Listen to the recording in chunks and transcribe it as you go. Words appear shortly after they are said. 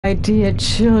My dear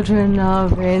children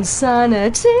of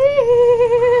insanity,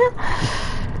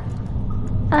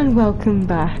 and welcome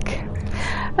back.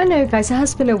 I know, guys, it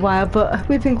has been a while, but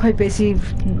we've been quite busy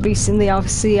recently.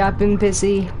 Obviously, I've been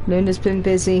busy. Luna's been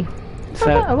busy.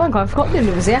 So, oh my god, I forgot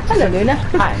Luna was here. Hello, Luna.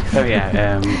 Hi. So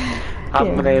yeah,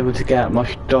 haven't been able to get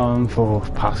much done for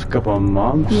the past couple of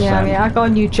months. Yeah, I got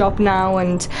a new job now,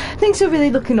 and things are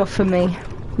really looking up for me.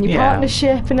 New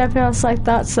partnership and everything else like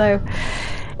that. So,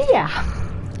 yeah.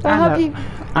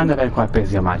 And I've been quite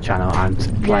busy on my channel and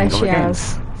playing other games.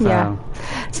 So. Yeah.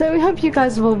 So we hope you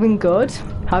guys have all been good.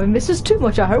 Haven't missed us too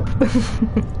much, I hope.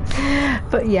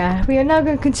 But yeah, we are now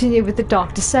going to continue with the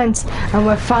Dark Descent, and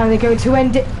we're finally going to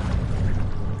end it.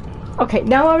 Okay,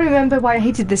 now I remember why I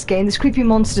hated this game. There's creepy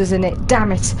monsters in it.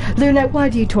 Damn it. Luna, why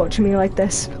do you torture me like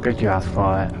this? Good you asked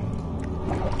for it.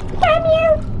 Damn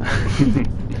you!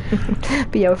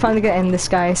 But yeah, we're finally going to end this,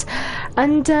 guys.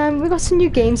 And we've got some new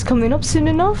games coming up soon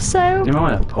enough, so... You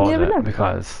might want to pause it,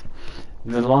 because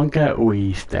the longer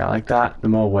we stay like that, the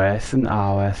more worse and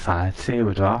our sanity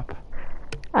will drop.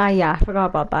 Ah, yeah, I forgot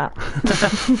about that.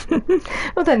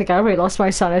 Well, then again, I already lost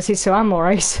my sanity, so I'm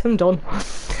alright. I'm done.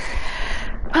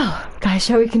 Well, guys,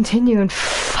 shall we continue and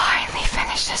finally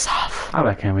finish this off? I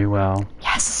reckon we will.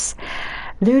 Yes.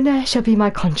 Luna shall be my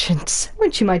conscience,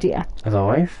 won't you, my dear? As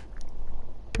always.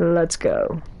 Let's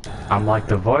go. I'm like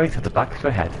the voice at the back of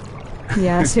your head.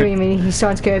 Yeah, I see what you mean. He's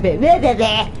starting to go a bit...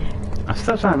 I'm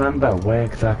still trying to remember where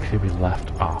exactly we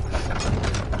left off.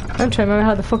 I'm trying to remember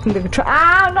how the fucking big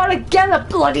Ah, not again, the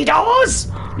bloody doors!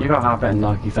 You got to have it and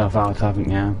knock yourself out, haven't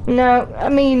you? No, I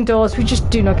mean doors, we just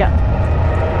do not get...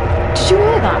 Did you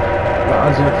hear that? What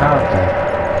was your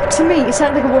character? To me, it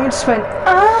sounded like a woman just went,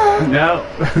 ah! No.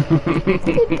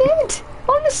 It did,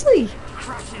 honestly.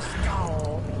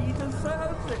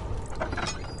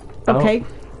 Okay,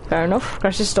 fair enough.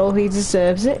 Crash stole, he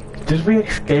deserves it. Did we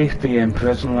escape being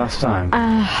prison last time?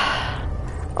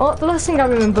 Oh, the last thing I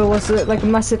remember was like a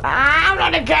massive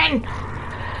not again!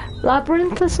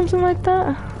 Labyrinth or something like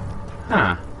that.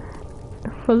 Huh.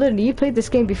 Well, literally, you played this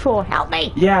game before. Help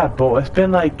me! Yeah, but it's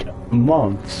been like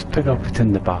months. Pick up it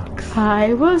in the box.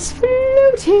 I was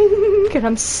floating and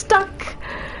I'm stuck.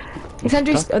 Is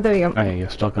Andrew? Oh, there we go. Oh, yeah, you're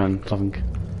stuck on something.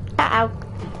 Ow!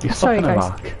 You're stuck Sorry, on a guys.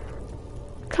 rock.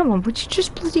 Come on, would you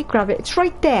just bloody grab it? It's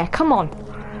right there. Come on.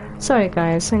 Sorry,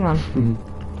 guys. Hang on.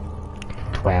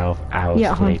 12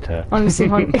 hours later. Honestly,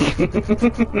 hon.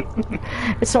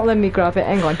 It's not letting me grab it.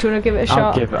 Hang on. Do you want to give it a shot?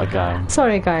 I'll give it a go.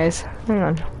 Sorry, guys. Hang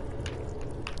on.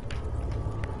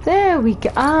 There we go.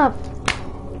 Ah.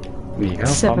 There you go.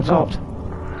 Thumbs up.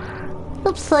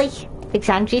 Oopsie.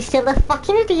 Alexandria's still a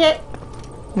fucking idiot.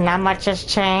 Not much has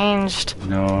changed.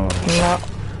 No. No.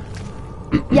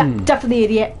 Yeah, definitely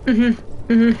idiot.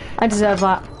 I deserve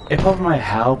that. It probably might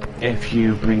help if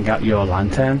you bring out your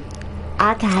lantern.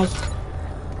 Okay.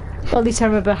 Well, at least I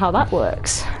remember how that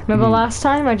works. Remember last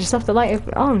time? I just left the light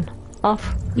on.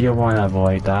 Off. You want to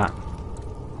avoid that.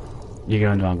 You're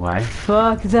going the wrong way.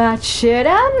 Fuck that shit,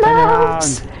 I'm out!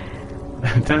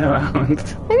 Turn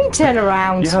around. I mean turn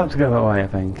around. You have to go that way, I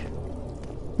think.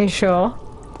 You sure?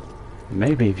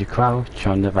 Maybe if you crouch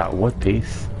under that wood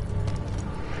piece.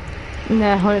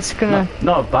 No, it's gonna...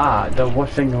 Not bad, the wood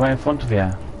thing right in front of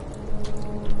you.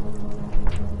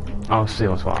 I'll see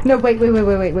what's what. No, wait.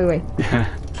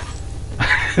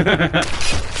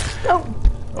 Oh!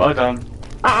 Well done.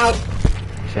 Ow!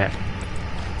 Shit.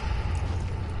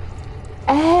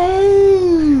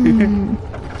 Oh!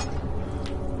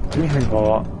 Do we have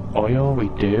more oil? We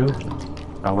do.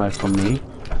 Away from me.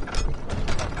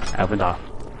 Open up.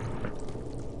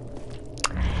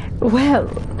 Well,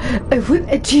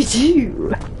 what do you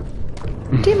do?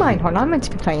 Do you mind, hon? I'm meant to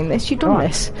be playing this. You've done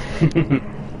this.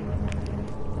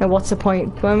 Now, what's the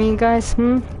point? Well, I mean, guys,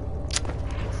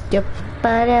 Yep.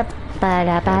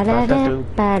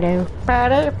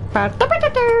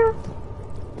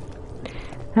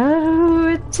 Oh,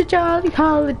 it's a jolly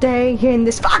holiday in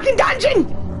this fucking dungeon!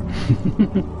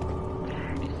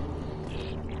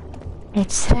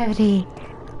 It's very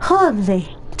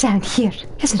homely down here,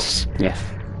 isn't it? Yes.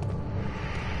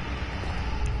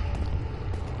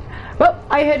 Well,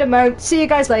 I heard a moan. See you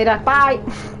guys later. Bye.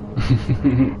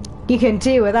 You can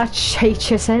deal with that shit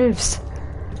yourselves.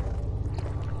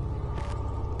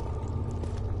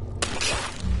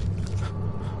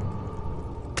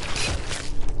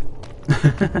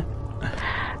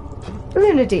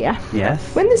 Luna dear.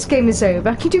 Yes. When this game is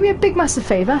over, can you do me a big massive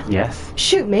favour? Yes.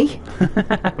 Shoot me.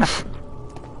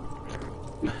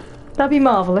 That'd be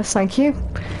marvellous, thank you.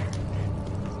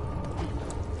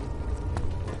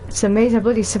 It's amazing I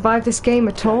bloody survived this game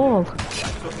at all.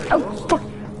 Oh, fuck.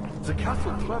 The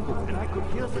castle trembled and I could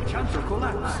hear the chancel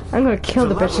collapse. I'm gonna kill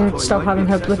the bitch and stop having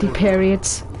her bloody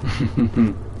periods.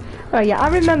 Oh yeah, I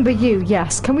remember you,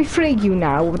 yes. Can we free you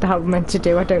now? What the hell we're meant to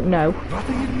do? I don't know. What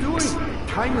are you doing?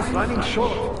 Time is running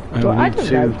short. Well, I We need don't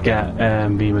to know. get the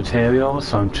materials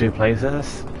from 2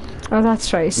 places. Oh,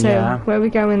 that's right. So, Yeah. where are we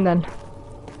going then?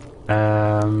 What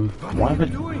are you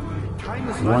doing? Time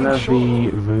is one running of short. the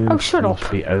rooms Oh, shut needs up.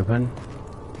 to be open.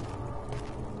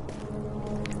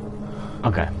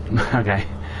 Okay, okay.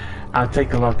 I'll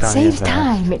take a look down here Saves first.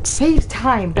 time. It saves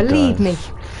time. Believe me.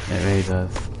 It really does.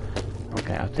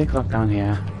 Okay, I'll take a look down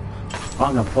here. Oh,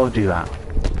 I'm gonna before I do that.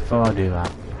 Before I do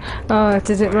that. Oh,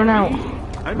 does it run out?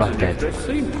 I'm Right, the dead. next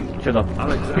scene. Shut up.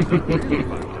 Alexander really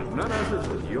wanted none other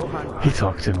than Johann. He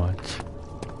talks too much.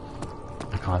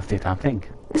 I can't see a damn thing.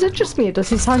 Is it just me or does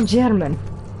he sound German?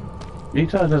 He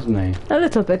does, doesn't he? A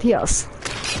little bit, yes.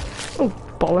 Oh,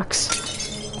 bollocks.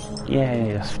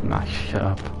 Yeah, smash. Shut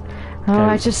up. Oh, Okay.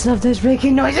 I just love those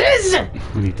breaking noises!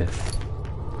 We need this.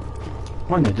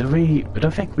 Wonder, did we... I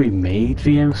don't think we made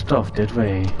VM stuff, did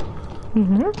we?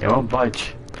 Mm-hmm. It won't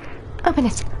budge. Open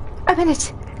it! Open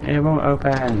it! It won't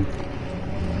open.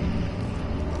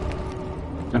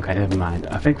 Okay, never mind.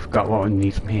 I think we've got what we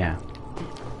need from here.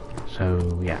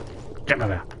 So, yeah. Jump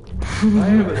over.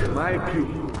 I was my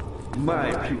pupil.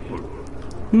 My pupil.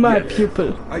 My Yes,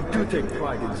 pupil. I do take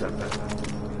pride in that.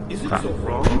 Is it so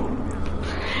wrong?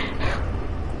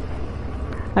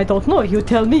 I don't know, you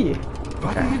tell me.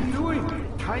 What are you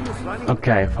doing? Time is running.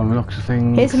 Okay, from the looks of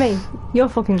things... Here's me. You're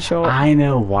fucking short. I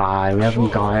know why. We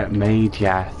haven't got it made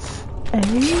yet.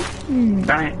 Eh?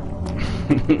 Damn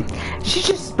it. She's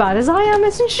just as bad as I am,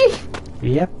 isn't she?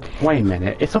 Yep. Wait a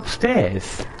minute. It's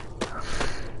upstairs.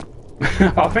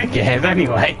 I think it is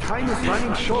anyway. Time is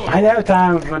running short. I know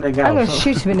time's running out. I'm gonna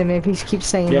shoot him in a minute if he keeps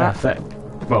saying Yeah, that.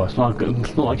 so, well, it's not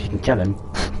like you can kill him.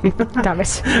 Damn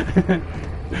it.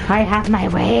 I have my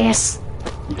ways.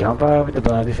 Jump over the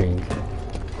bloody thing.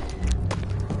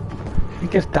 I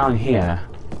think it's down here.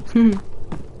 Hmm.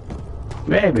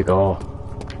 There we go.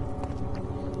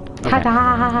 Okay.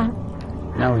 Ta-da!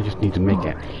 Now we just need to make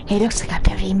it. It looks like a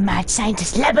very mad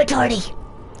scientist laboratory.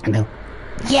 I know.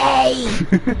 Yay!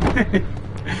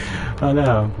 Oh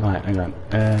no. Right, hang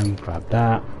on. Grab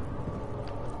that.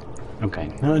 Okay,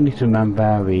 now I need to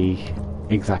remember the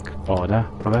exact order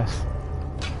for this.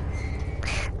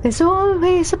 There's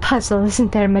always a puzzle,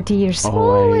 isn't there, my dears? Always.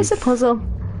 Always a puzzle.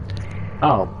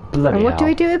 Oh, bloody And what do hell.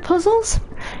 we do with puzzles?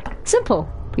 Simple.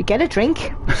 We get a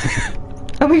drink.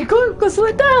 And we go guzzle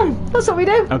it down. That's what we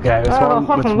do. Okay, there's Oh, one,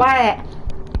 fucking wet.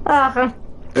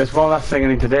 there's one last thing I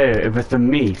need to do. If it's the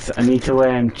meat, I need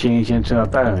to change into a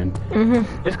bone.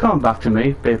 Mm-hmm. It's coming back to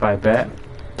me, bit by bit.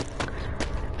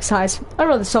 Besides, I'd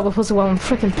rather solve a puzzle while I'm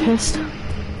freaking pissed.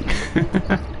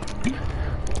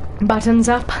 Buttons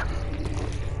up.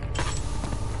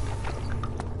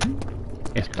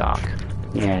 It's dark.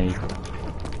 Yay.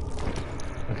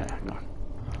 Okay, hang on.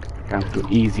 Going to go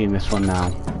easy in this one now.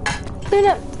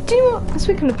 No, do you know what?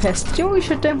 Speaking of pissed, do you know what we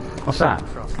should do? What's that?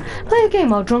 Play a game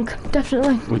while drunk,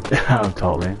 definitely. Oh,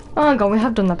 totally. Oh, hang on, we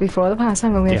have done that before in the past,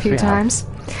 haven't we? Yes, A few we have. times.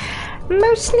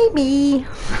 Mostly me.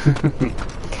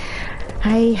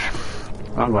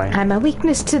 Wrong way. I'm a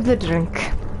weakness to the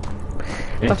drink.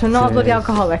 But It I'm not a bloody is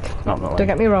alcoholic. Not that way. Don't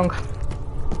get me wrong.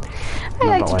 I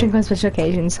like that to way. drink on special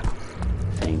occasions.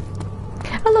 Same.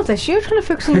 I love this. You're trying to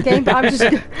focus on the game, but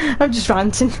I'm just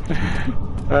ranting.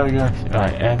 Oh gosh.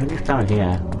 Right, I think it's down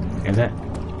here. Is it?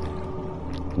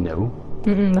 No.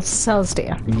 That's cells,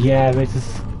 dear. Yeah, there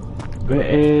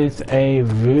is a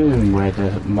room where the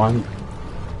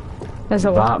There's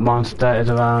a that monster is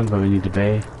around where we need to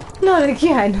be. Not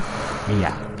again.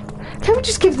 Yeah. Can we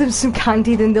just give them some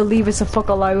candy, then they'll leave us the fuck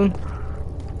alone?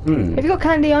 Have you got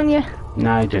candy on you?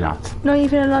 No, I do not. Not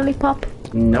even a lollipop?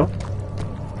 Nope.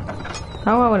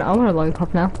 Oh, I want a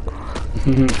lollipop now.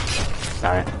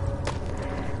 Sorry.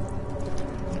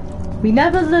 We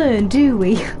never learn, do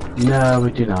we? No,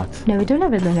 we do not. No, we don't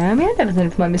ever learn. I mean, I never learn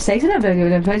from my mistakes. I never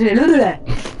learn from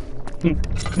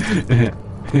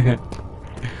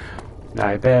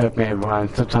No, bear with me everyone, I'm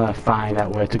still trying to find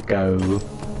out where to go.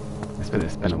 It's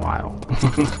been a while.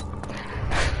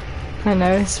 I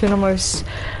know, it's been almost...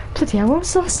 Bloody hell, when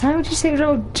was the last time? Did you say it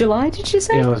was July, did you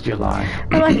say? It was July.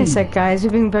 Well, like I said, guys,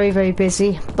 we've been very, very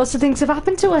busy. Lots of things have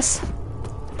happened to us.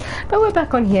 But we're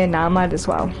back on here now, might as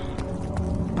well.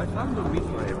 I found a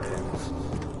Mithrae box.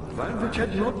 One which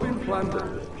had not been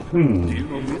planted. Do you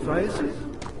know Mithrae?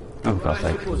 Oh, God's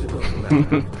I sake. suppose it was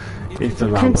planned. It's the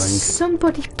Can rambling.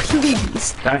 somebody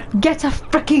please Sorry? get a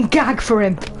freaking gag for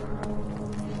him?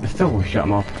 I still will shut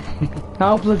him up.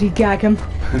 I'll bloody gag him.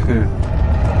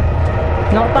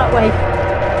 Not that way.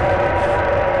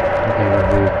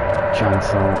 every chance.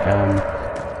 So,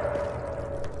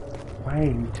 why are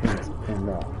you two turned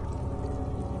off?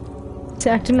 Is it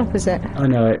acting up, is it? Oh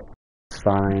no, it's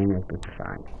fine. It's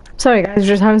fine. Sorry guys,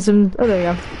 just having some... Oh, there you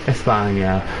go. It's fine,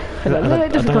 yeah. A little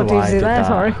difficulties there,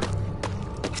 sorry.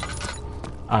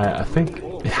 I think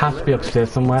it has to be upstairs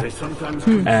somewhere. Because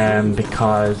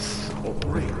I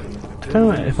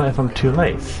don't know if I'm too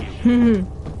late.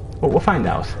 But we'll find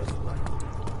out.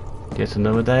 Just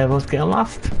another day of us getting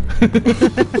lost.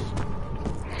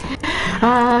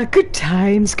 Ah, good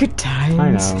times, good times.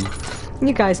 I know.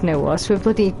 You guys know us, we're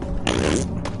bloody...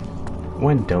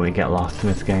 When don't we get lost in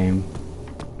this game?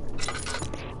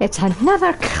 It's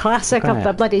another classic of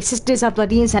the bloody Sisters of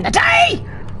Bloody Insanity! I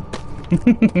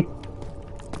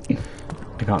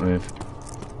can't move.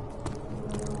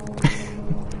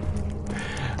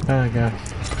 Oh gosh.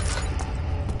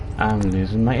 I'm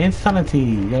losing my insanity.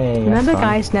 Yay. Remember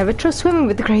guys, never trust women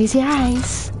with the crazy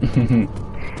eyes.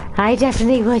 I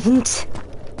definitely wouldn't.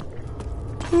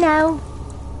 No.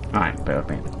 Alright, bear with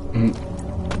me.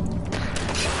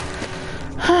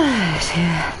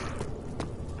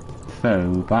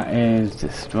 So, that is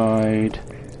destroyed.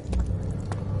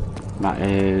 That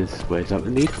is... Where's that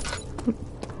lead?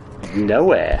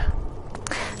 Nowhere.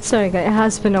 Sorry guys, it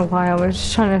has been a while. We're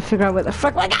just trying to figure out where the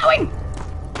fuck we're going!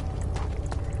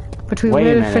 But we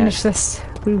will finish this.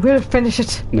 We will finish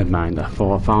it. Never mind, I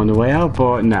thought I found a way out,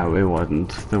 but no, it wasn't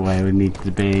the way we needed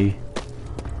to be.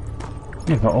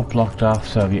 Yeah, got all blocked off,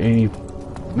 so you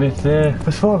only...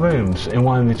 There's 4 rooms in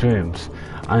one of these rooms,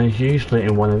 and it's usually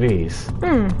in one of these.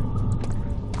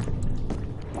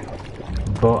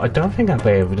 But I don't think I'll be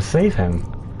able to save him.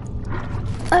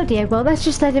 Oh dear, well let's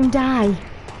just let him die.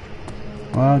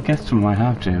 Well, I guess we might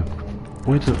have to.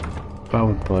 Where's the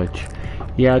power budge?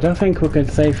 Yeah, I don't think we can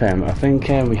save him. I think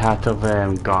we had to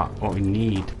have got what we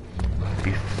need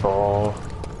before.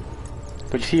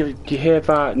 But do you hear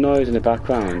that noise in the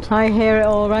background? I hear it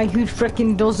alright, who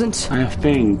frickin' doesn't? I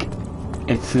think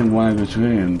it's in one of those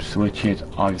rooms, which is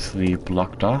obviously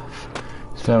blocked off.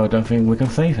 So I don't think we can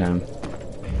save him.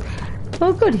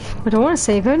 Oh good, I don't want to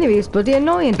save him anyway, he's bloody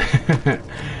annoying.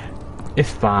 It's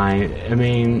fine, I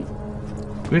mean,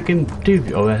 we can do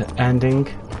the other ending.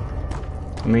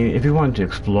 I mean, if you want to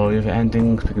explore the other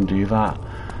endings, we can do that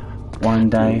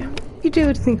one day. You do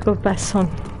what you think of best, son.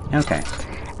 Okay.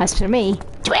 As for me,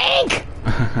 drink!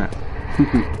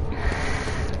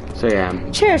 So yeah.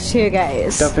 Cheers to you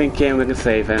guys. Don't think we can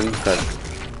save him, because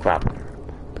crap.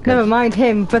 Never mind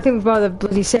him, but I think we'd rather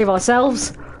bloody save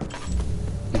ourselves.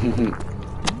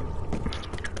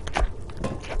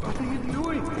 What are you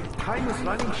doing? Time is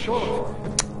running short.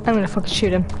 I'm gonna fucking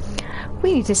shoot him.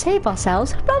 We need to save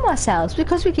ourselves from ourselves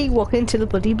because we keep walking into the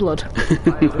bloody blood.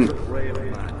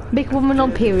 Big woman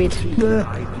on period. Oh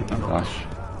gosh.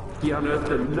 He unearthed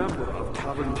a number of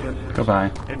tavern temples.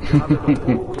 Goodbye. And gathered a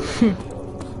whole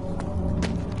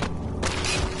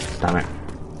Damn it.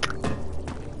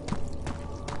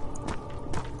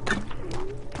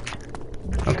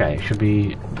 Okay, should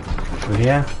be through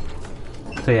here.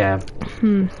 So yeah.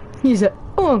 He's a...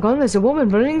 Oh my god, there's a woman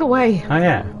running away. Oh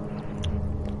yeah.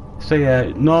 So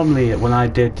yeah, normally when I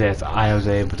did this I was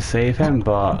able to save him,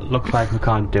 but looks like we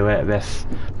can't do it this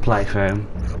playthrough.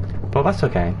 But that's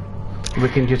okay. We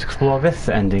can just explore this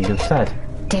ending instead.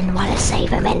 Didn't want to save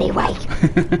him anyway.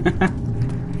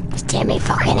 It's Timmy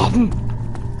fucking hidden.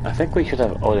 I think we should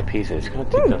have all the pieces. Can I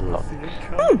take a look?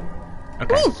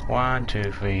 Okay. 1,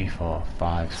 2, 3, 4,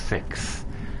 5, 6.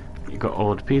 You got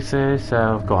all the pieces,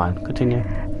 so go on, continue.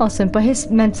 Awesome, but his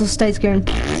mental state's going...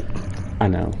 I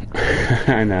know.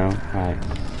 I know. Right.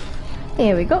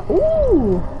 Here we go.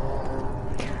 Ooh!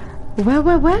 Well,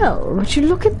 well, well. Would you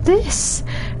look at this?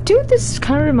 Dude, this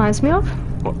kind of reminds me of...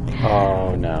 What?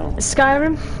 Oh, no.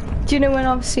 Skyrim. Do you know when,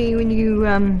 obviously, when you,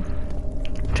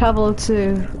 travel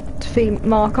to defeat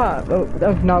Markov? Oh,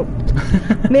 no.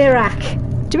 Mirak.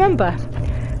 Do you remember?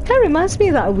 Kind of reminds me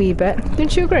of that a wee bit.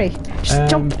 Don't you agree? Just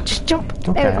jump, just jump.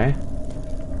 Okay. I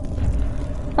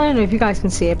don't know if you guys can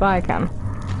see it, but I can.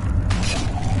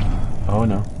 Oh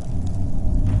no.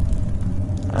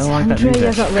 I don't like that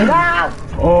music.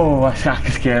 Oh,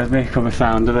 that scares me from the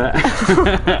sound of it.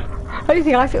 I don't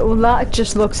think I feel, well, that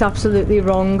just looks absolutely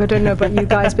wrong. I don't know about you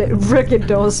guys, but it friggin'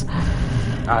 does.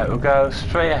 Alright, we'll go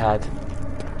straight ahead.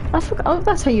 I forgot. Oh,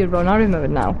 that's how you run. I remember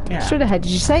now. Yeah. Straight ahead.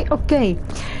 Did you say? Okay.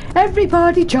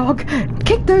 Everybody jog.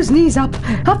 Kick those knees up.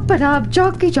 Up and up.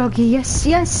 Joggy, joggy. Yes,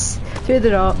 yes. Through the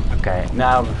door. Okay,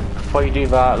 now before you do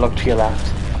that, look to your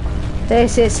left.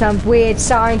 This is some weird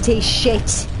scientist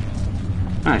shit.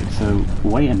 Right, so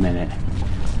wait a minute.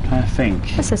 I think.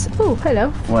 What's this? Oh,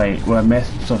 hello. Wait, we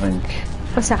missed something.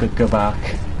 What's that? Go back.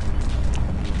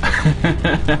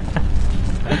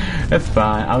 It's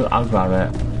fine. I'll grab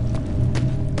it.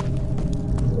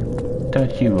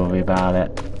 Don't you worry about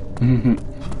it.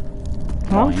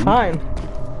 Oh, fine.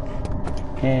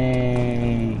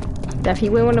 Hey. Definitely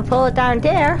we want to pull it down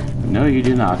there. No, you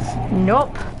do not.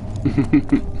 Nope.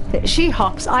 She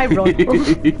hops, I run.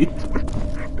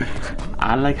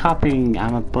 I like hopping.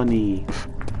 I'm a bunny.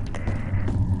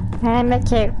 I'm a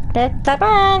cute little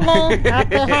bunny.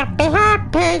 Happy, happy,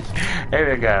 happy. Here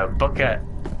we go. Bucket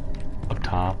up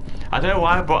top. I don't know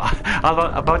why, but I'm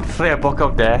about to say a book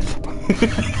of death.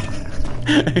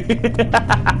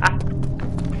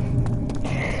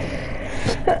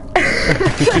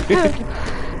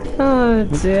 Oh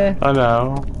dear. I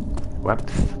know.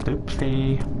 Whoops.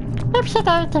 Oopsie. Oopsie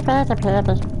daisy, baby,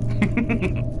 baby.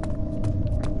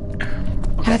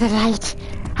 Oh, the light.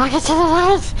 I can see the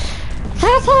light. I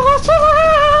can see the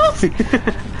light.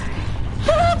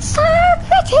 It's so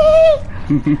pretty.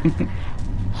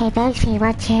 It makes me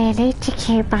want to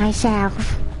electrocute myself.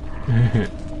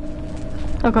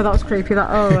 Oh god, that was creepy. That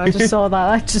I just saw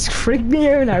that. That just freaked me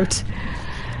out.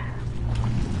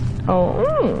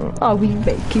 Oh, are we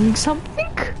making something?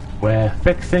 We're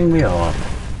fixing the orb.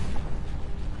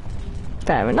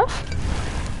 Fair enough.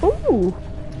 Ooh.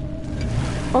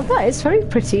 Oh, that is very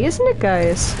pretty, isn't it,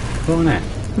 guys? Go on it.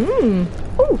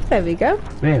 Oh, there we go.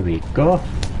 There we go.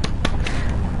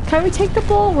 Can we take the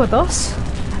ball with us?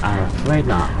 I'm afraid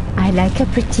not. I like a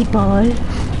pretty ball.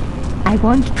 I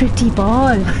want pretty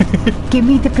ball. Give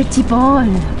me the pretty ball.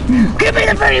 Give me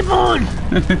the pretty ball.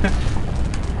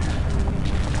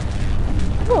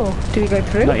 Oh, do we go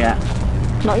through? Not yet.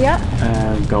 Not yet?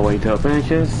 Go wait till it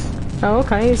finishes. Oh,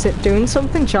 okay. Is it doing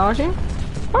something? Charging?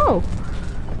 Oh.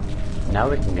 Now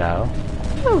we can go.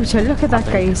 Oh, so look at that,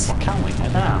 guys. Can we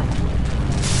get down?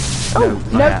 Oh,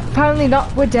 not no, yet. apparently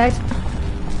not. We're dead.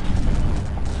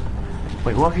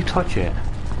 Wait, what if you touch it?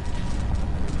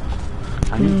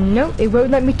 No, it won't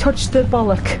let me touch the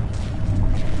bollock.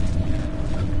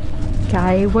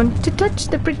 I want to touch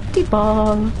the pretty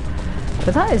ball.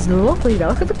 But that is lovely though.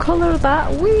 Look at the colour of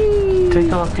that. Whee!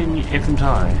 Take a look in your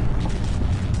inventory.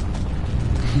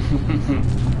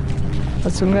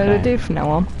 That's what I'm going to do from now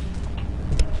on.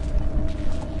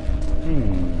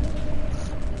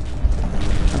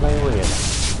 Very weird.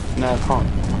 No, fun.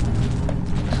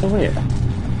 So weird.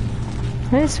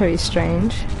 That is very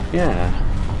strange. Yeah.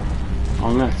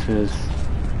 Unless there's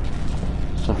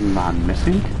something that I'm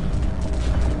missing.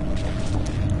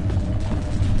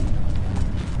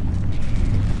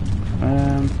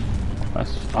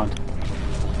 That's odd.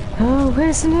 Oh,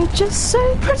 isn't it just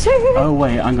so pretty? Oh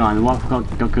wait, hang on. What if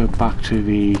I go back to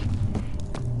the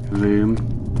room?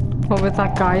 What with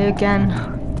that guy again?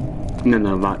 No,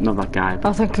 not that guy.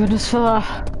 Oh, thank goodness for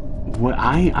that. Well,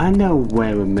 I know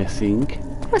where we're missing.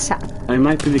 What's that? It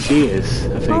might be the gears,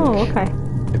 I think. Oh, okay.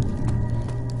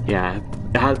 Yeah,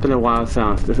 it has been a while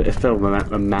since. It's still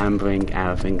remembering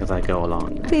everything as I go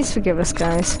along. Please forgive us,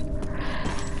 guys.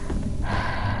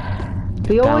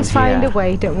 We always find a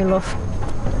way, don't we, love?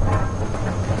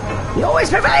 We always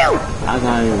prevail! As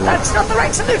I... That's not the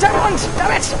right salute I want!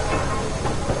 Damn it!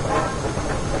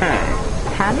 Hey,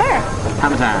 Hammer!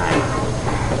 hammer time.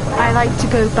 I like to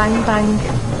go bang bang.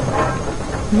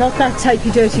 Not that type,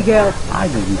 you dirty girl. I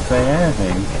didn't say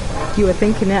anything. You were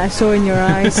thinking it, I saw in your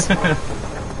eyes.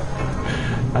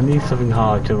 I need something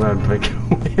hard to break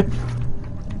with.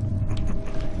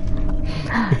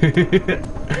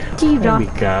 Do you There not? we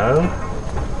go.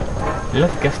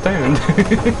 Let's get stoned.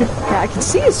 Yeah, I can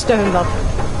see you stoned up.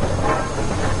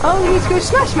 Oh, we need to go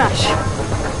smash smash.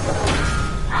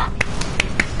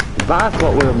 That's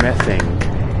what we were missing.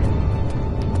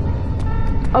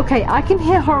 Okay, I can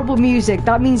hear horrible music.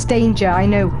 That means danger, I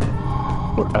know.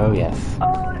 Oh yes.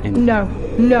 No,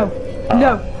 no,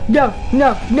 no, no,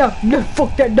 no, no, no,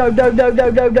 fuck that, no, no, no, no,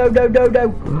 no, no, no, no,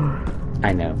 no.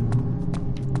 I know.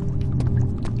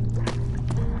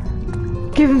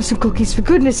 Give him some cookies, for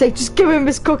goodness sake, just give him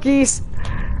his cookies.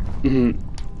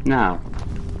 Now,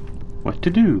 what to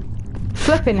do?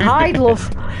 Flipping hide, love.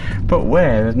 But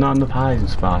where? There's not enough hiding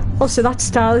spot. Also, that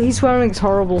style he's wearing is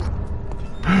horrible.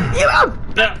 You up!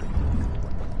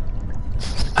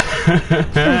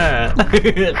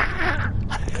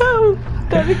 Oh,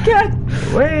 there we go.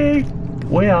 Wait,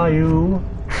 where are you?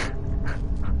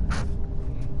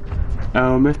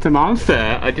 Oh, Mr.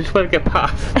 Monster, I just want to get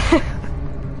past.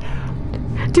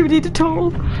 Do we need a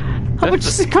toll? How much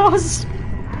does it cost?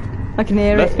 I can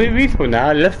hear Let's it. be reasonable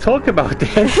now. Let's talk about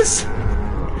this.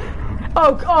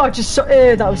 Oh, just so,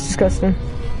 that was disgusting.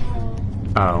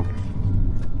 Oh.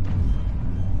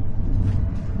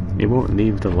 It won't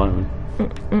leave it alone.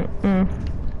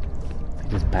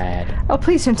 It's bad. Oh,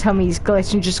 please don't tell me he's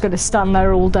glitched and just gonna stand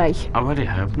there all day. I really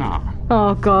hope not.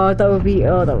 Oh god, that would be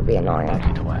annoying. That'd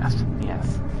be the worst.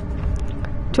 Yes.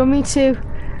 Do you want me to?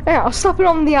 Yeah, I'll slap it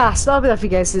on the ass. That'll be if he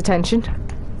gets his attention.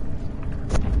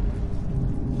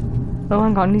 Oh,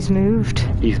 hang on, he's moved.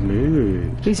 He's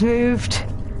moved. He's moved.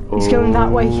 He's going that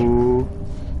way.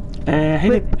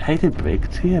 Hate to break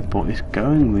to you, but it's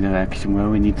going in the direction where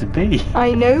we need to be.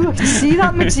 I know, I can see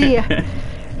that, my dear.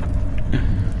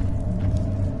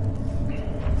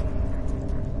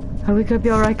 Are we gonna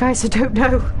be alright, guys? I don't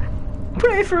know.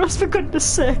 Pray for us, for goodness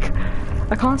sake.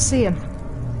 I can't see him.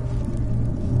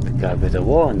 We've got a bit of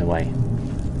war in the way.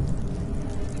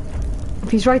 If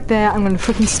he's right there, I'm gonna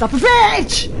freaking stop a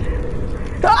bitch!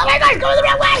 Oh my god, he's going the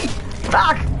wrong way!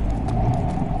 Fuck!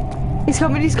 He's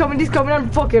coming, I'm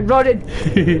fucking running.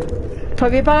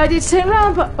 Probably a bad idea to turn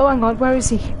around, but... Oh, hang on, where is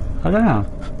he? I don't know.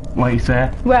 Wait, he's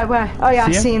there. Where? Oh yeah,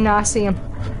 I See see him now, I see him.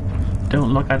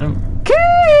 Don't look at him.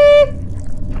 Key!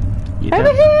 You Over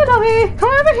don't. here, Dobby! Come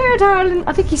over here, darling!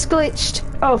 I think he's glitched.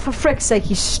 Oh, for frick's sake,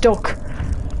 he's stuck.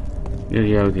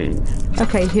 You're joking.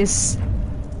 Okay, he's...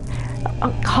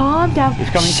 Oh, calm down. He's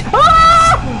coming.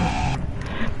 Ah!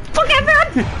 Fuck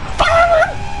everyone! Follow him!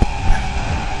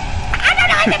 I don't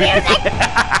know the music!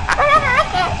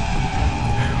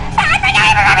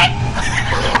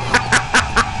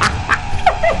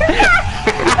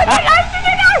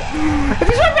 If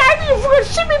he's not behind me, you've got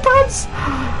shimmy pants!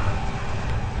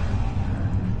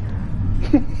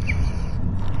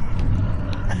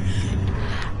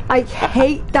 I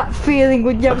hate that feeling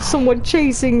when you have someone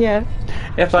chasing you.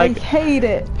 It's I like, hate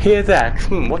it. here's X.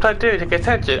 What do I do to get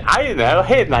attention? I don't know.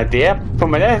 Here's an idea. For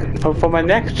my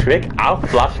next trick, I'll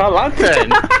flash my lantern.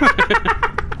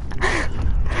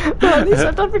 Well, at least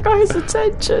I don't think I his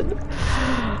attention.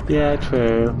 Yeah,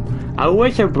 true. I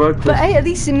wish I broke this. But hey, at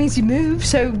least it means you move,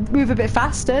 so move a bit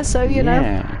faster, so you know.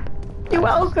 Yeah, You're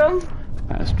welcome.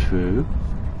 that's true.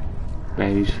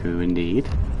 Very true indeed.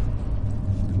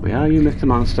 Where are you, Mr.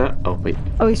 Monster? Oh, wait.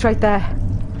 Oh, he's right there.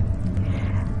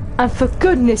 And for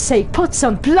goodness sake, put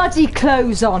some bloody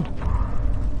clothes on.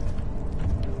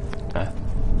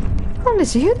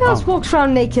 Honestly, who else walks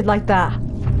around naked like that?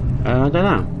 I don't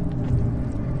know.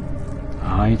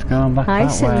 Oh, he's going back I that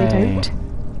certainly way. don't.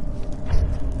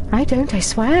 I don't, I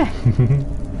swear.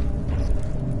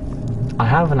 I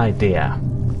have an idea.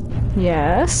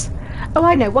 Yes. Oh,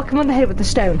 I know. Whack him on the head with the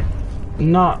stone.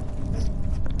 Not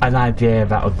an idea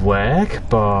that would work,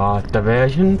 but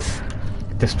diversions,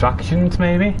 distractions,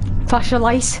 maybe. Flash a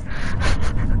light.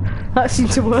 That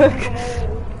seems to work.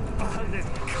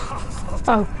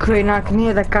 Oh, great. Now I can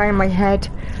hear that guy in my head.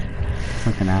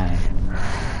 Fucking I.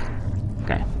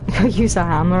 Okay. I'll use a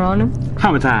hammer on him.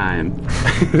 Hammer time.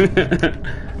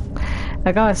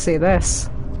 I gotta see this.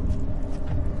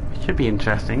 Should be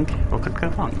interesting. What could go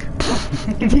wrong?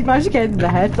 If you manage to get in the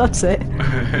head, that's it.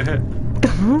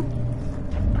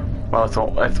 Well,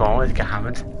 it's always get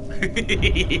hammered.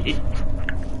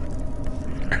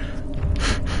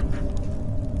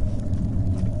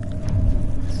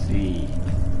 See.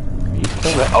 He's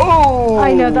still there. Oh!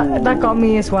 I know, that got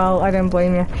me as well. I don't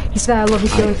blame you. He's there, I love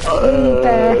he's going in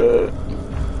there.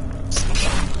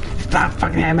 Stop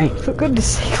fucking at me! For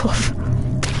goodness sake, love.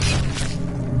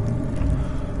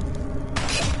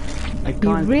 I You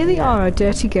can't really are a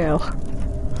dirty girl.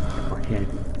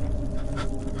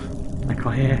 I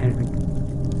can't hear anything.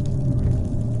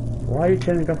 Why are you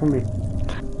turning up on me?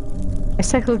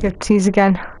 Let's take a look at these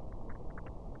again.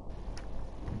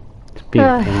 It's being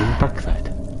a pain in the backside.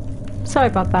 Sorry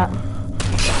about that.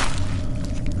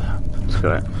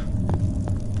 Screw it.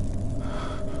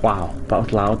 Wow, that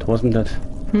was loud, wasn't it?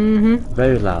 Mm-hmm.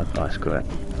 Very loud. Oh, screw it.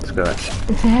 Screw it.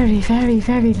 Very, very,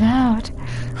 very loud.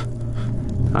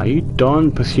 Are you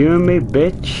done pursuing me,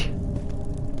 bitch?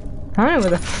 I don't know where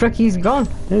the frick he's gone.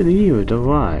 Neither you,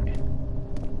 do I.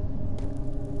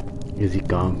 Is he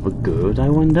gone for good, I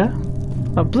wonder?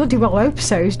 I bloody well hope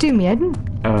so. He's doing me head in.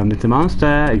 Mr.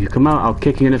 Monster, if you come out, I'll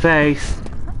kick you in the face.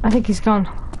 I think he's gone.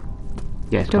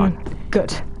 Yes, Done. fine.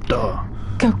 Good. Duh.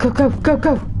 Go, go, go, go,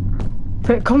 go.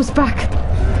 But it comes back.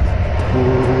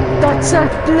 That's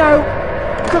no.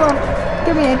 Come on.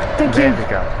 Get me in. Thank There you. we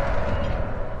go.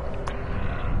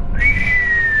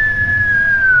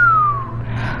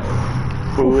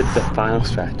 Ooh, it's the final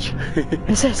stretch.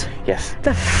 Is it? Yes.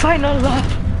 The final lap.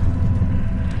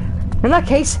 In that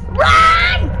case,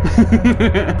 run!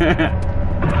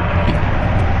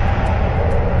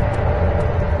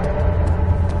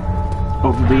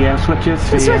 Over the switches.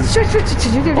 Switch.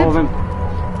 All of them.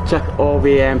 Check all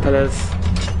the pillars.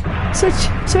 Switch.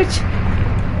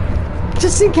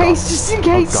 Just in case. Oh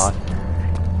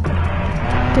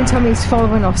god. Don't tell me he's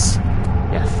following us.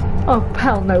 Yes. Oh,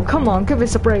 hell no. Come on, give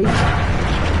us a break.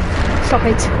 Stop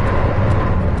it.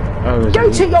 Oh,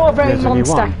 Go to your brain, there's only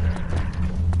monster. one.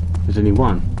 There's only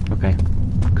one. Okay.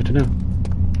 Good to know.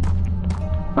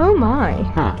 Oh my.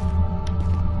 Huh.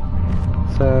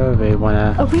 So they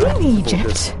wanna... Are we in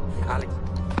Egypt?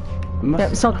 Must... No,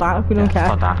 it's not that. We don't It's care.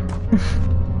 not that.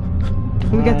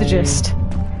 We get the gist.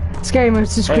 Scary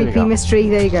monsters, There we creepy go. mystery.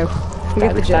 There you go. We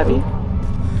get the gist. Stabby.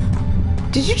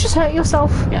 Did you just hurt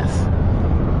yourself? Yes.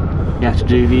 You have to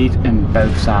do these in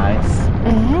both sides.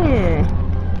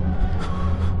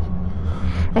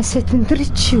 A certain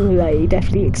ritual I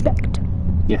definitely expect.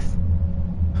 Yes.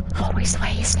 Always the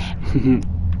way, isn't it?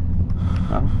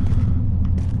 Well.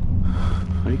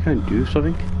 Are you going to do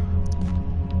something?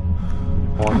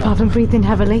 Or Apart from breathing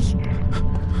heavily.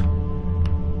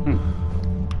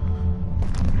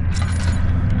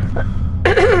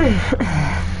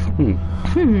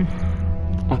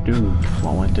 Not doing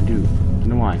what I want to do. Don't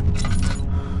know why.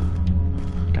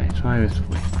 Okay, try this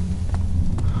way.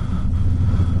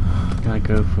 Can I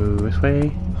go through this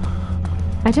way?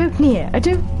 I don't need it. I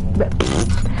don't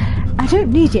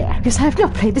need it because I have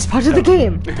not played this part of the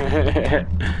game.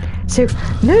 So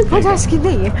no point asking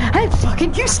me. I'm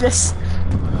fucking useless.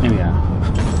 Here we are.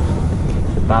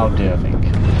 That'll do, I think.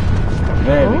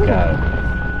 There we go.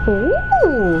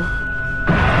 Ooh.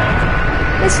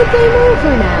 Is the game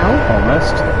over now?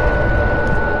 Almost.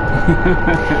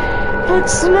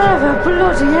 It's never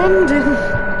bloody ending.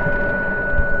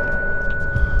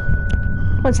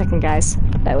 1 second, guys.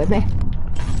 Bear with me.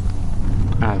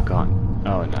 I've got...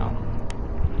 Oh no.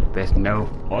 There's no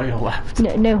oil left.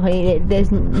 No, honey.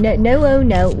 There's no. Oh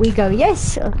no. We go.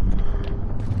 Yes.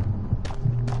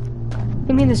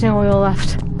 You mean there's no oil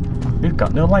left? We've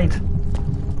got no light.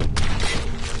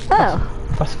 Oh.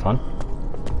 That's fun.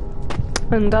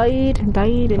 And died. There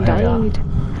we are.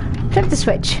 Flip the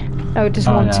switch. Oh, it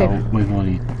doesn't want no, to. we've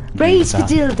already... Raise the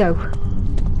used that.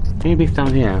 dildo. Maybe it's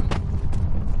down here.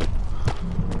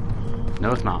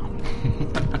 No, it's not.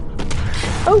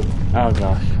 Oh. Oh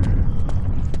gosh.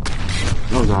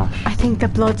 Oh gosh. I think the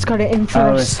blood's got it in for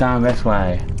Oh, us. it's down this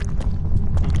way.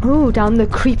 Oh, down the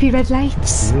creepy red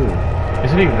lights. Ooh.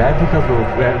 It's really red because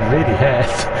we're really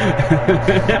hurt.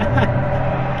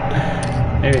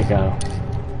 Here we go.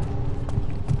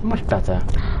 Much better.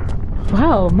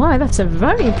 Wow, my, that's a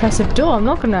very impressive door. I'm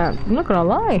not gonna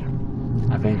lie.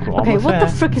 I think we're Okay, almost what there.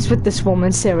 the frick is with this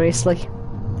woman? Seriously.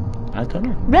 I don't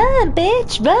know. Run,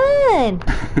 bitch, run!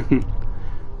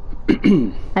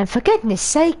 And for goodness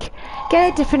sake,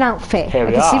 get a different outfit. Here I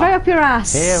we can see are. right up your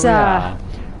ass. Here we are.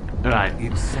 Right.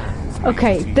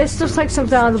 Okay, this looks like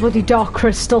something out of the bloody Dark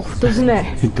Crystal, doesn't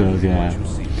it? It does, yeah.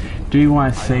 Do you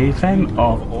want to save him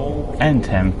or end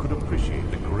him?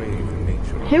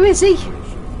 Who is he?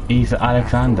 He's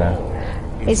Alexander.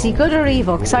 Is he good or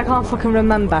evil? Because I can't fucking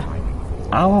remember.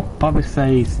 I will probably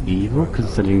say he's evil,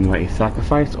 considering that he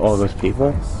sacrificed all those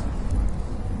people.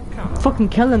 Fucking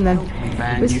kill him then.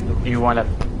 Then you want to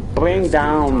bring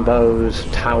down those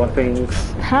tower things.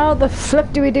 How the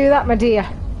flip do we do that, my dear?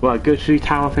 Well, go to the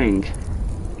tower thing.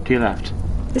 To your left.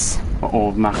 This.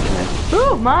 Or actually.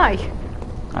 Oh my!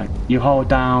 You hold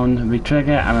down the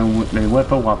trigger and then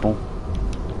wibble wobble.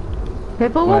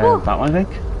 Wibble wobble? That one, I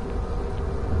think.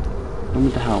 One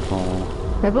with the help or...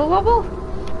 Wibble wobble?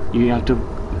 You have to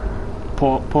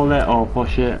pull it or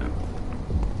push it.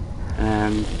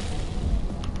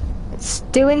 It's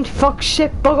doing fuck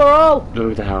shit bugger all!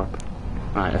 Do the help.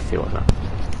 Right, let's see what's up.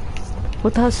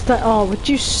 What the hell's that? Oh, would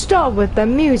you stop with the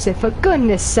music for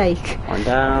goodness sake? One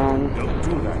down. Don't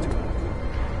do that.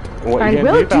 What are I you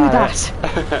gonna will do about that. it?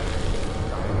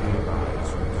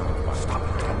 Stop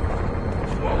it.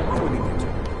 You are ruining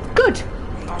it. Good. You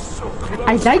are so close.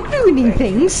 I like ruining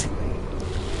things.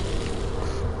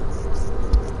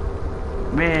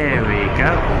 There we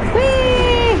go.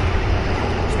 Whee!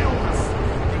 Killed us.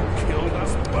 You killed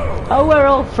us both. Oh, we're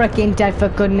all freaking dead for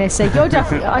goodness sake. You're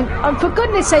definitely. I'm for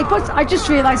goodness sake. I just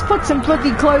realised. Put some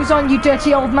bloody clothes on, you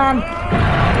dirty old man.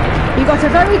 You got a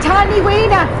very tiny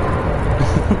wiener.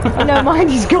 Oh no, mine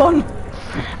is gone.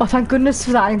 Oh, thank goodness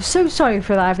for that. I'm so sorry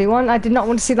for that, everyone. I did not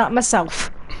want to see that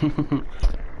myself.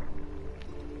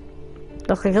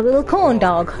 Look like a little corn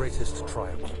dog. Greatest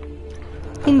triumph.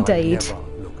 Indeed. Never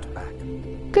looked back.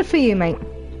 Good for you, mate.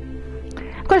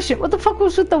 Question, what the fuck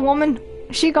was with the woman?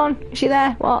 Is she gone? Is she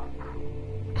there? What?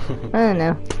 I don't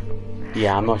know.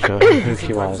 Yeah, I'm not sure who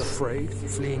she I was was. afraid,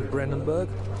 fleeing Brandenburg?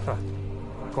 Huh.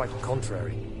 Quite the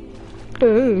contrary.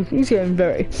 Oh, he's getting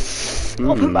very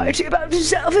open-minded about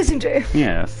himself, isn't he?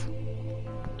 Yes.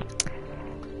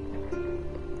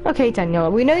 Okay,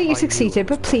 Daniel, we know you I succeeded, knew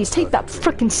but it was please take that perfect.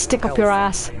 frickin' stick up your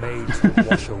ass. Made to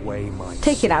wash away my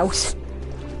Take it out. sins.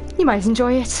 You might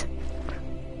enjoy it.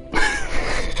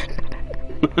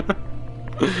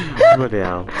 Bloody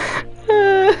hell.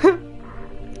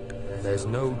 There's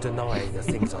no denying the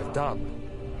things I've done.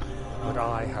 But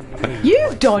I have paid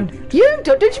You've my done! tribute. You've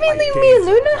done! Don't you mean I leave me and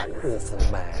gave Luna? that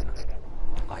awful man.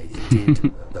 I did the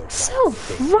right thing.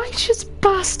 Self-righteous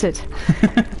bastard.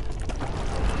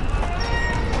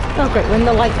 Oh great, we're in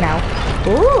the light now.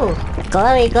 Ooh!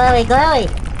 Glowy, glowy, glowy!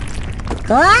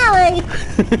 Glowy!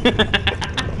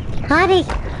 Honey,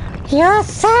 you're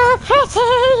so pretty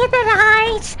in the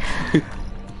night!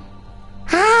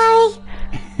 Hi!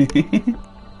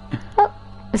 Oh,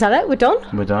 is that it? We're done?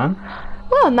 We're done?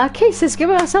 Well, in that case, let's give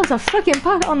ourselves a frickin'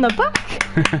 pat on the back.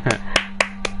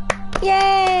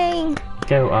 Yay!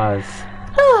 Go us.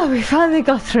 Oh, we finally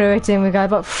got through it, and we got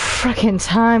about frickin'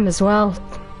 time as well.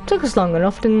 Took us long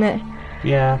enough, didn't it?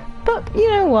 Yeah. But you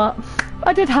know what?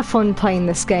 I did have fun playing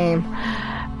this game.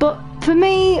 But for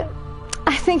me,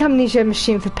 I think Amnesia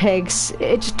Machine for Pigs,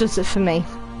 it just does it for me.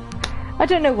 I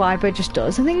don't know why, but it just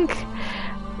does. I think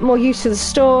more used to the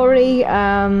story.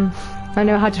 I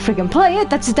know how to friggin' play it.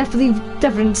 That's definitely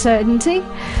different certainty.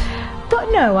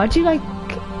 But no, I do like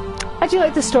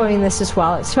the story in this as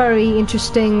well. It's very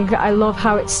interesting. I love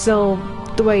how it's still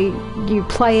the way you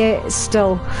play it. It's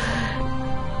still,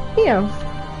 you know,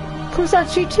 comes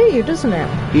actually to you, doesn't it?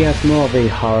 Yeah, it's more the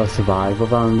horror survival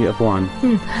than the other one.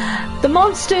 The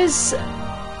monsters,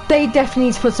 they definitely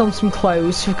need to put on some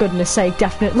clothes, for goodness sake,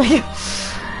 definitely.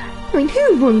 I mean,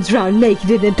 who runs around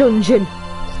naked in a dungeon?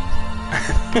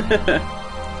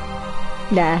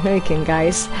 Nah, no kidding,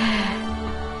 guys.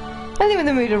 Only when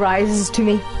the mood arises to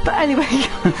me. But anyway,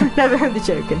 never heard the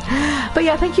joking. But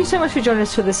yeah, thank you so much for joining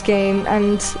us for this game,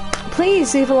 and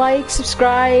please leave a like,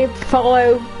 subscribe,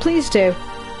 follow, please do.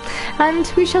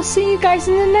 And we shall see you guys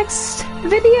in the next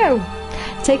video.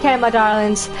 Take care, my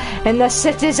darlings, in the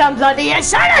cities and bloody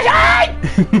insanity!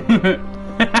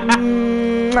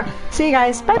 See you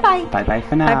guys. Bye bye. Bye bye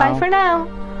for now. Bye bye for now.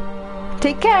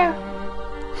 Take care.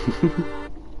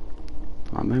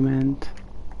 One moment.